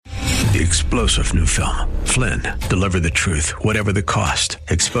The explosive new film, Flynn, deliver the truth, whatever the cost,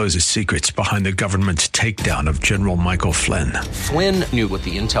 exposes secrets behind the government's takedown of General Michael Flynn. Flynn knew what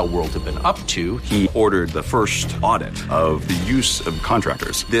the intel world had been up to. He ordered the first audit of the use of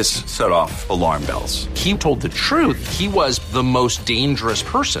contractors. This set off alarm bells. He told the truth. He was the most dangerous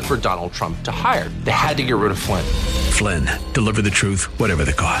person for Donald Trump to hire. They had to get rid of Flynn. Flynn, deliver the truth, whatever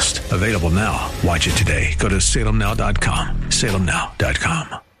the cost. Available now. Watch it today. Go to salemnow.com.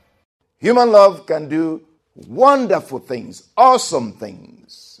 salemnow.com. Human love can do wonderful things, awesome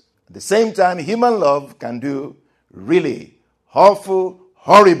things. At the same time, human love can do really awful,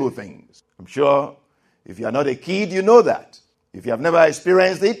 horrible things. I'm sure if you are not a kid, you know that. If you have never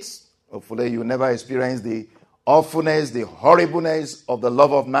experienced it, hopefully you will never experience the awfulness, the horribleness of the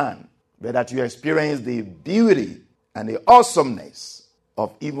love of man, but that you experience the beauty and the awesomeness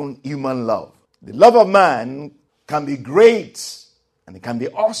of even human love. The love of man can be great, and it can be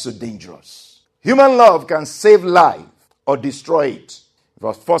also dangerous. Human love can save life or destroy it.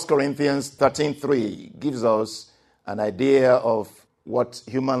 1 Corinthians 13:3 gives us an idea of what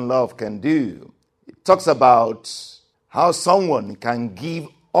human love can do. It talks about how someone can give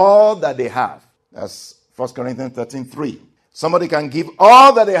all that they have. That's 1 Corinthians 13:3. Somebody can give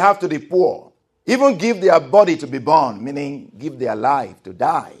all that they have to the poor, even give their body to be burned, meaning give their life to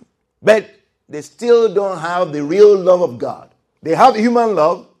die. But they still don't have the real love of God. They have human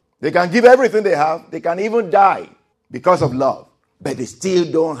love. They can give everything they have. They can even die because of love. But they still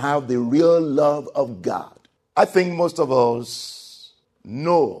don't have the real love of God. I think most of us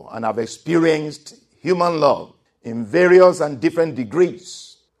know and have experienced human love in various and different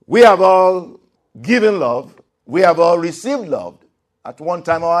degrees. We have all given love. We have all received love at one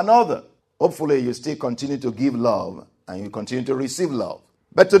time or another. Hopefully you still continue to give love and you continue to receive love.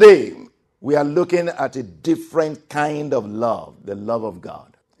 But today, we are looking at a different kind of love, the love of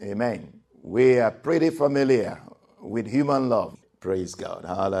God. Amen. We are pretty familiar with human love. Praise God.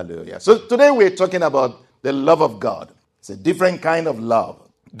 Hallelujah. So today we're talking about the love of God. It's a different kind of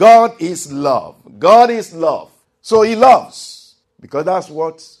love. God is love. God is love. So he loves because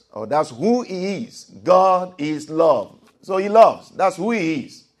that's who he is. God is love. So he loves. That's who he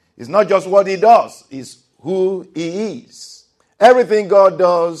is. It's not just what he does. It's who he is. Everything God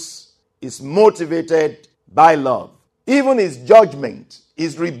does is motivated by love. Even his judgment,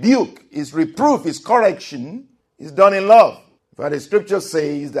 his rebuke, his reproof, his correction is done in love. For the scripture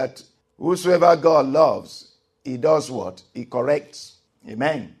says that whosoever God loves, he does what? He corrects.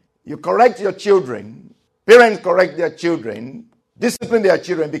 Amen. You correct your children. Parents correct their children, discipline their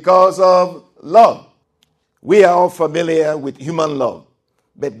children because of love. We are all familiar with human love,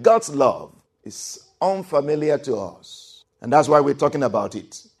 but God's love is unfamiliar to us. And that's why we're talking about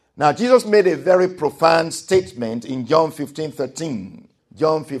it. Now, Jesus made a very profound statement in John 15:13.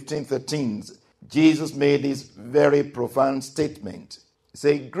 John 15:13. Jesus made this very profound statement. He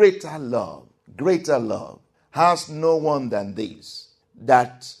said, greater love has no one than this,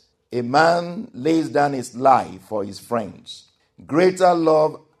 that a man lays down his life for his friends. Greater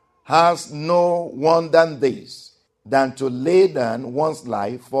love has no one than this, than to lay down one's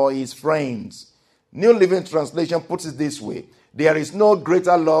life for his friends. New Living Translation puts it this way. There is no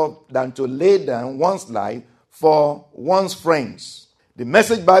greater love than to lay down one's life for one's friends. The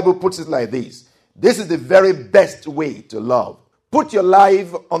Message Bible puts it like this. This is the very best way to love. Put your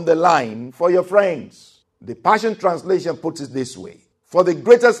life on the line for your friends. The Passion Translation puts it this way. For the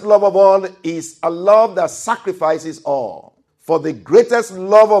greatest love of all is a love that sacrifices all. For the greatest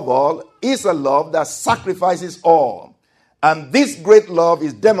love of all is a love that sacrifices all. And this great love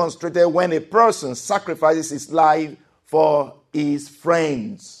is demonstrated when a person sacrifices his life for his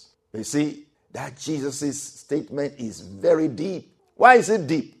friends. You see, that Jesus' statement is very deep. Why is it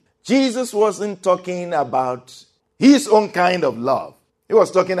deep? Jesus wasn't talking about his own kind of love. He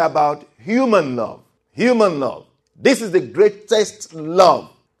was talking about human love. Human love. This is the greatest love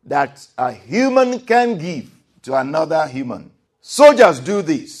that a human can give to another human. Soldiers do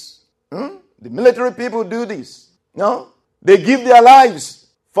this. The military people do this. No? They give their lives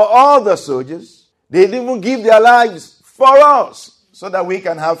for all the soldiers. They even give their lives for us so that we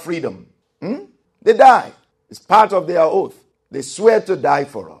can have freedom. They die. It's part of their oath. They swear to die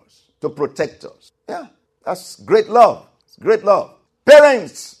for us, to protect us. Yeah, that's great love. It's great love.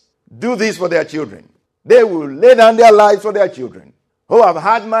 Parents do this for their children. They will lay down their lives for their children. Oh, I've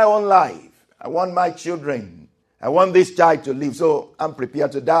had my own life. I want my children. I want this child to live, so I'm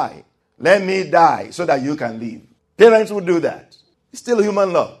prepared to die. Let me die so that you can live. Parents will do that. It's still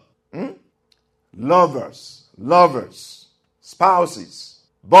human love. Lovers, spouses,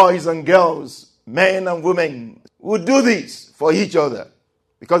 boys and girls, men and women will do this for each other.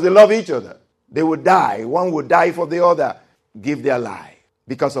 because they love each other. They would die. One would die for the other. Give their life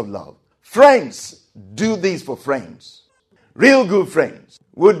because of love. Friends do this for friends. Real good friends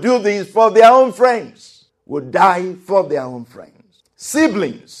would do this for their own friends. Would die for their own friends.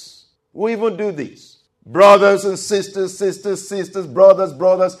 Siblings will even do this. Brothers and sisters,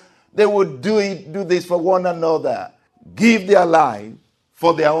 brothers, they would do this for one another. Give their life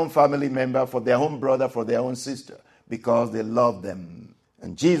for their own family member, for their own brother, for their own sister, because they love them.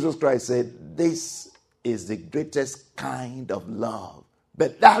 And Jesus Christ said, this is the greatest kind of love.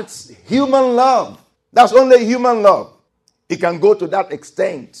 But that's human love. That's only human love. It can go to that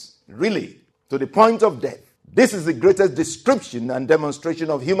extent, really, to the point of death. This is the greatest description and demonstration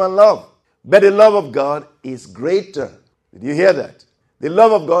of human love. But the love of God is greater. Did you hear that? The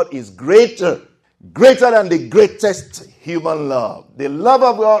love of God is greater than the greatest human love. The love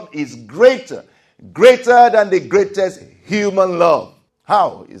of God is greater than the greatest human love.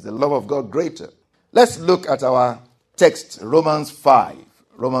 How is the love of God greater? Let's look at our text, Romans 5,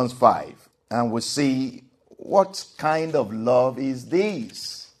 and we'll see what kind of love is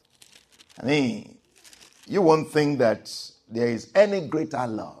this. I mean, you won't think that there is any greater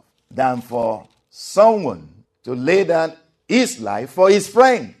love than for someone to lay down his life for his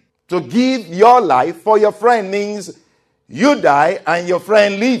friend. To give your life for your friend means you die and your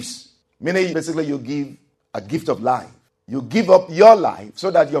friend lives. Meaning, basically, you give a gift of life. You give up your life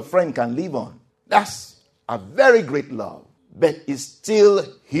so that your friend can live on. That's a very great love. But it's still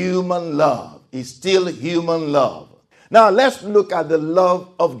human love. It's still human love. Now, let's look at the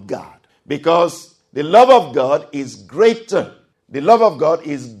love of God. Because the love of God is greater. The love of God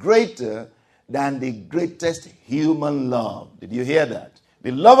is greater than the greatest human love. Did you hear that?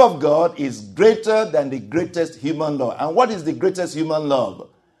 The love of God is greater than the greatest human love. And what is the greatest human love?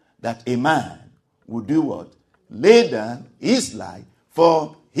 That a man would do what? Lay down his life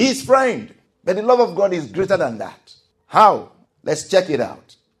for his friend. But the love of God is greater than that. How? Let's check it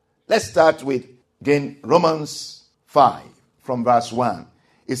out. Let's start with, again, Romans 5 from verse 1.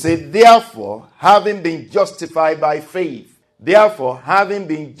 It said, therefore, having been justified by faith,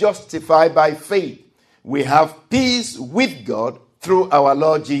 we have peace with God through our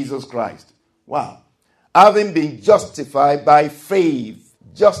Lord Jesus Christ. Wow. Having been justified by faith.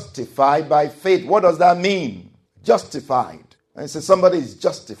 Justified by faith. What does that mean? Justified. And so somebody is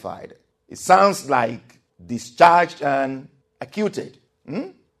justified. It sounds like discharged and acquitted.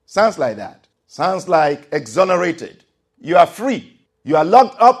 Sounds like that. Sounds like exonerated. You are free. You are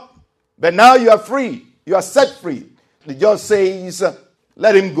locked up, but now you are free. You are set free. The judge says,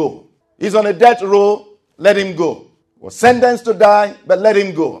 let him go. He's on a death row, let him go. Was sentenced to die, but let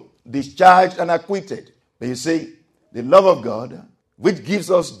him go. Discharged and acquitted. But you see, the love of God, which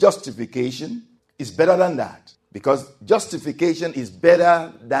gives us justification, is better than that. Because justification is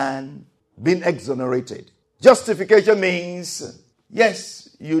better than being exonerated. Justification means,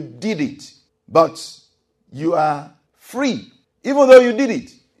 yes, you did it, but you are free. Even though you did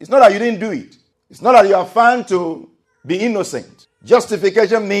it. It's not that you didn't do it. It's not that you are found to be innocent.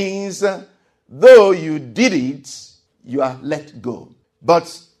 Justification means, though you did it, you are let go.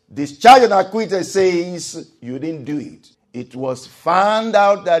 But discharge and acquitted says you didn't do it. It was found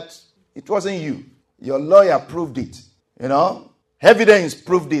out that it wasn't you. Your lawyer proved it. Evidence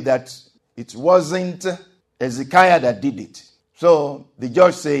proved it that it wasn't Hezekiah that did it. So the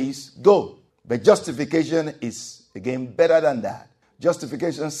judge says, go. But justification is, again, better than that.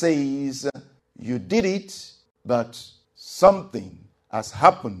 Justification says you did it, but something has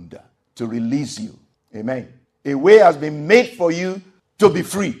happened to release you. Amen. A way has been made for you to be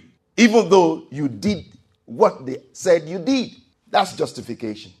free, even though you did what they said you did. That's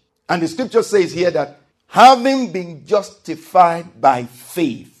justification. And the scripture says here that having been justified by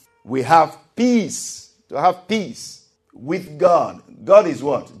faith, we have peace. To have peace with God. God is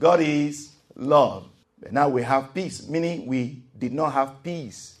what? God is love. But now we have peace, meaning we did not have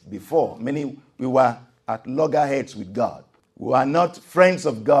peace before. Meaning we were at loggerheads with God. We were not friends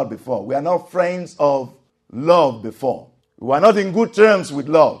of God before. We are not friends of love before. We were not in good terms with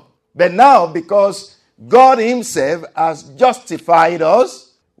love. But now, because God himself has justified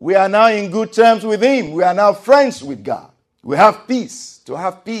us, we are now in good terms with him. We are now friends with God. We have peace. To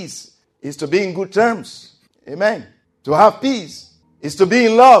have peace is to be in good terms. Amen. To have peace is to be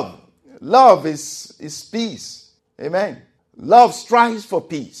in love. Love is peace. Amen. Love strives for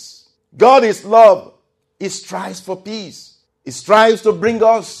peace. God is love. He strives for peace. He strives to bring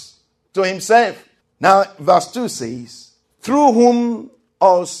us to himself. Now, verse 2 says, through whom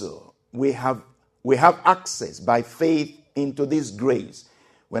also we have access by faith into this grace.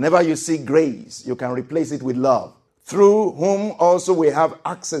 Whenever you see grace, you can replace it with love. through whom also we have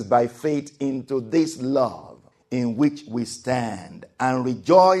access by faith into this love in which we stand and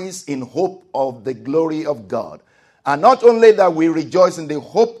rejoice in hope of the glory of God. And not only that we rejoice in the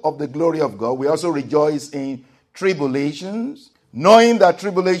hope of the glory of God, we also rejoice in tribulations, knowing that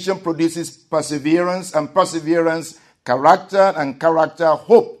tribulation produces perseverance, and perseverance, character, and character,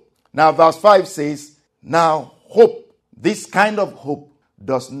 hope. Now, verse 5 says, now hope, this kind of hope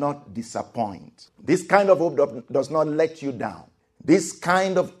does not disappoint. This kind of hope does not let you down. This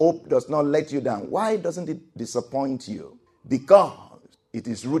kind of hope does not let you down. Why doesn't it disappoint you? Because it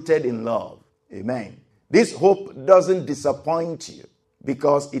is rooted in love. Amen. This hope doesn't disappoint you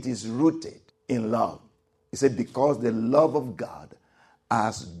because it is rooted in love. He said, because the love of God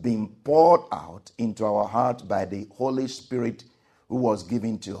has been poured out into our heart by the Holy Spirit who was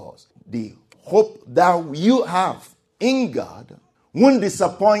given to us. The hope that you have in God won't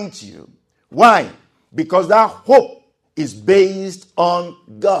disappoint you. Why? Because that hope is based on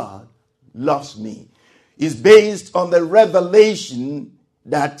God loves me. It's based on the revelation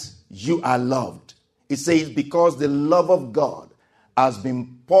that you are loved. It says, because the love of God has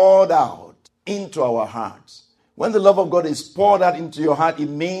been poured out into our hearts. When the love of God is poured out into your heart, it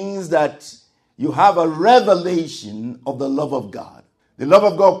means that you have a revelation of the love of God. The love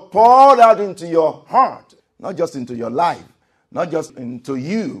of God poured out into your heart, not just into your life, not just into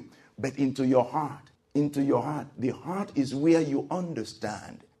you, but into your heart. Into your heart. The heart is where you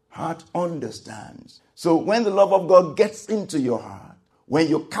understand. Heart understands. So when the love of God gets into your heart, when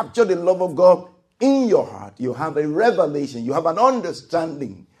you capture the love of God in your heart, you have a revelation, you have an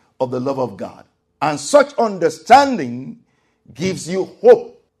understanding of the love of God. And such understanding gives you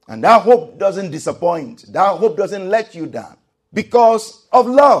hope. And that hope doesn't disappoint. That hope doesn't let you down because of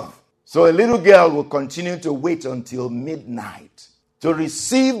love. So a little girl will continue to wait until midnight to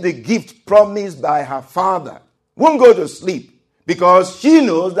receive the gift promised by her father. Won't go to sleep because she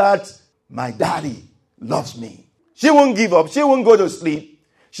knows that my daddy loves me. She won't give up. She won't go to sleep.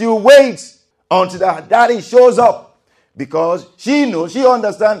 She will wait until her daddy shows up because she knows, she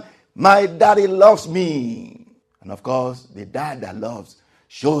understands, my daddy loves me. And of course, the dad that loves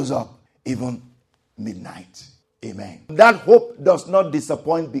shows up even midnight. Amen. That hope does not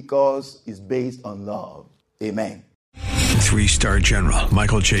disappoint because it's based on love. Amen. 3-star General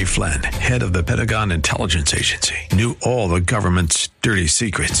Michael J. Flynn, head of the Pentagon Intelligence Agency, knew all the government's dirty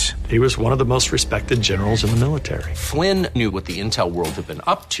secrets. He was one of the most respected generals in the military. Flynn knew what the intel world had been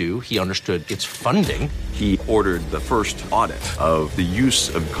up to. He understood its funding. He ordered the first audit of the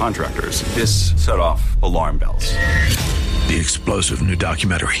use of contractors. This set off alarm bells. The explosive new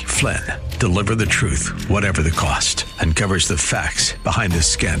documentary, Flynn, Deliver the Truth, Whatever the Cost, uncovers the facts behind this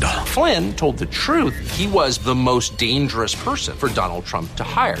scandal. Flynn told the truth. He was the most dangerous person for Donald Trump to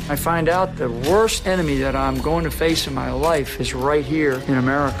hire. I find out the worst enemy that I'm going to face in my life is right here in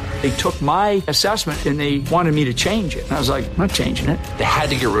America. They took my assessment and they wanted me to change it. And I was like, I'm not changing it. They had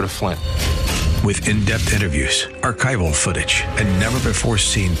to get rid of Flynn. With in-depth interviews, archival footage, and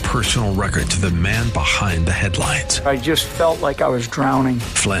never-before-seen personal records of the man behind the headlines. I just felt like I was drowning.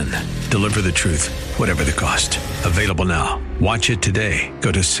 Flynn, Deliver the Truth, Whatever the Cost. Available now. Watch it today.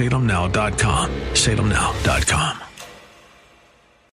 Go to salemnow.com. salemnow.com.